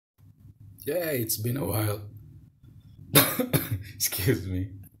Yeah, it's been a while. Excuse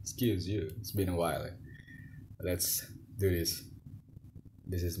me. Excuse you. It's been a while. Let's do this.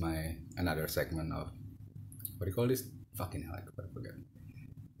 This is my another segment of what do you call this? Fucking hell, I forget.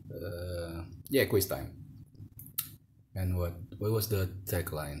 Yeah, quiz time. And what was the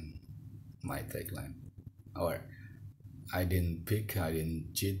tagline? My tagline. Or I didn't pick. I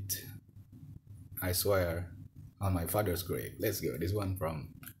didn't cheat. I swear on my father's grave. Let's go. This one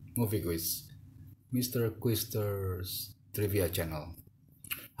from Movie Quiz, Mr. Quister's trivia channel.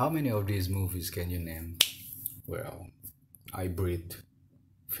 How many of these movies can you name? Well, I breathe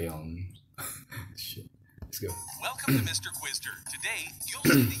film. Shit. Let's go. Welcome to Mr. Quister. Today, you'll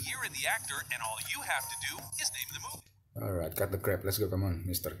see the year and the actor, and all you have to do is name the movie. Alright, cut the crap. Let's go. Come on,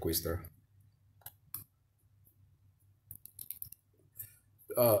 Mr. Quister.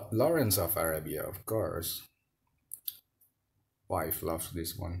 Lawrence of Arabia, of course. Wife loves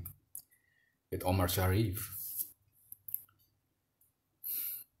this one. With Omar Sharif.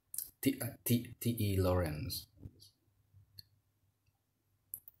 T.E. Lawrence.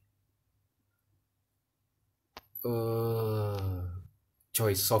 Uh,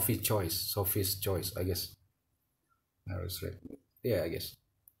 Sophie's Choice, I guess. I was right. Yeah, I guess.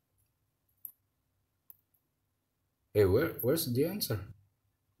 Hey, where's the answer?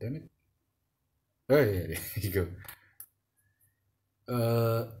 Damn it. Oh, yeah, there you go.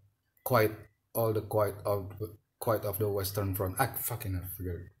 Uh, quite all the quite of the Western Front. Ah, fucking I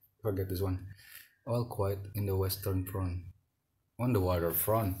forget this one. All quiet in the Western Front. On the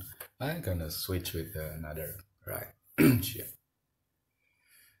waterfront. I'm gonna switch with another. Right. Shit.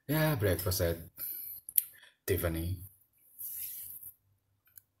 Yeah, breakfast at Tiffany.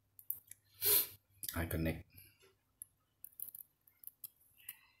 I connect.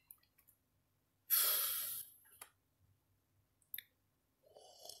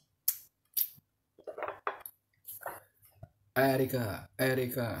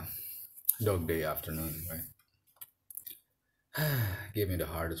 Erica. Dog day afternoon, right? Give me the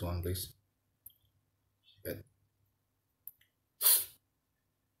hardest one, please. Shit.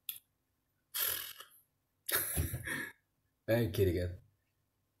 Hey, kitty cat.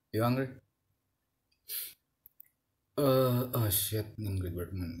 You hungry? Oh shit, Ingrid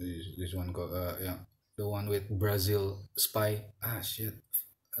Bergman. This one called yeah, the one with Brazil spy. Ah shit.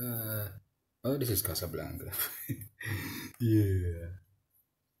 Uh, oh, this is Casablanca. Yeah.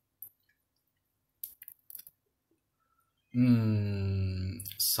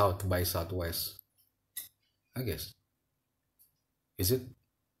 South by Southwest. I guess. Is it?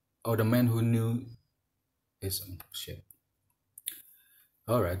 Oh, the man who knew is oh, shit.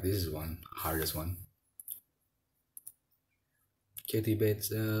 All right, this is one hardest one. Katie Bates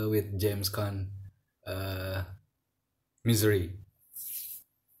with James Caan. Uh, Misery.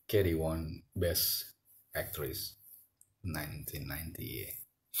 Katie won Best Actress 1998.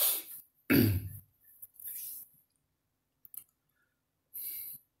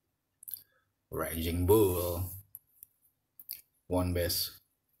 Raging Bull won Best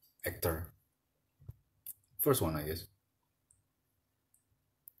Actor. First one, I guess.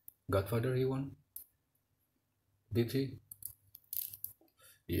 Godfather, he won. Did he?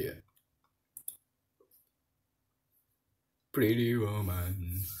 Yeah. Pretty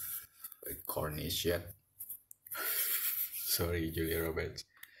Woman. Like corny shit. Sorry, Julia Roberts.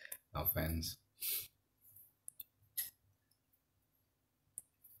 No offense.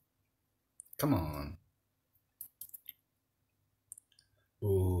 Come on.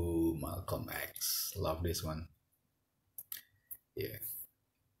 Ooh, Malcolm X. Love this one. Yeah.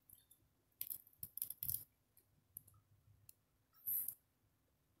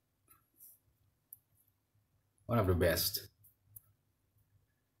 One of the best.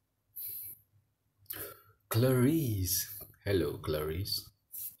 Clarice. Hello, Clarice.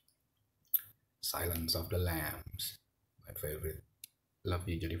 Silence of the Lambs. My favorite. Love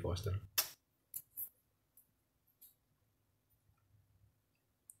you, Jodie Foster.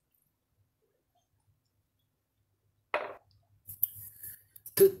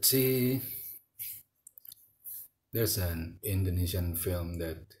 Tootsie. There's an Indonesian film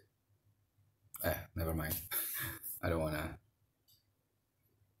that. Never mind. I don't wanna.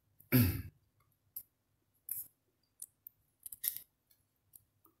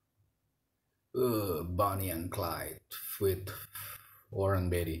 Bonnie and Clyde with Warren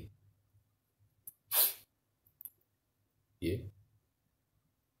Beatty. Yeah.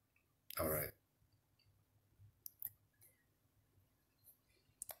 All right.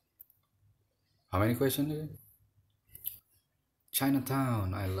 How many questions? Again?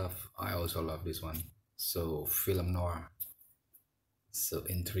 Chinatown. I also love this one. So film noir. So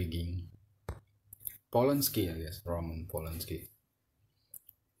intriguing. Polanski, I guess. Roman Polanski.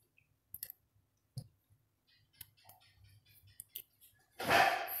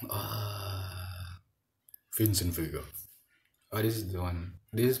 Vincent Vega. Oh, this is the one.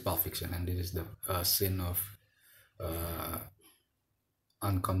 This is Pulp Fiction, and this is the scene of uh,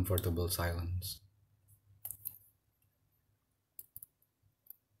 uncomfortable silence.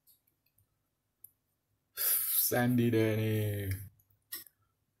 Sandy Denny.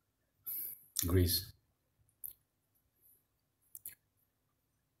 Grease.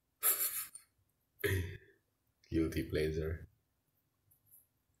 Guilty pleasure.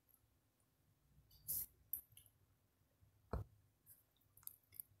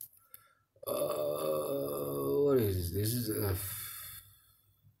 What is this? This is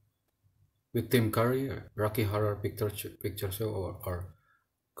with Tim Curry, Rocky Horror Picture Show, or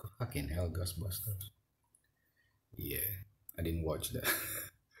fucking hell, Ghostbusters. Yeah, I didn't watch that.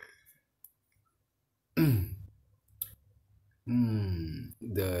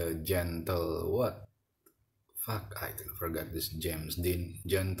 The gentle what? Fuck, I forgot this James Dean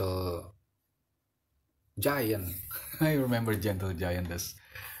Gentle Giant. I remember Gentle Giant as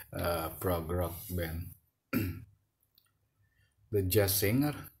prog rock band. The jazz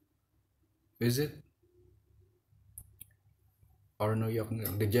singer, is it? Or New York, New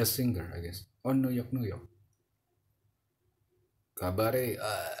York? The jazz singer, I guess. Or New York, New York. Kabare.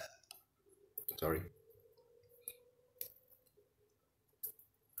 Sorry.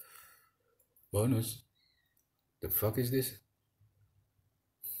 Bonus. The fuck is this?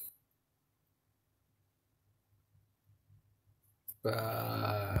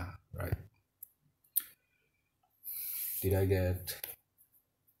 Right. Did I get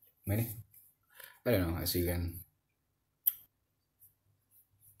many? I don't know. I see you again.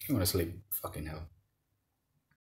 I wanna sleep. Fucking hell.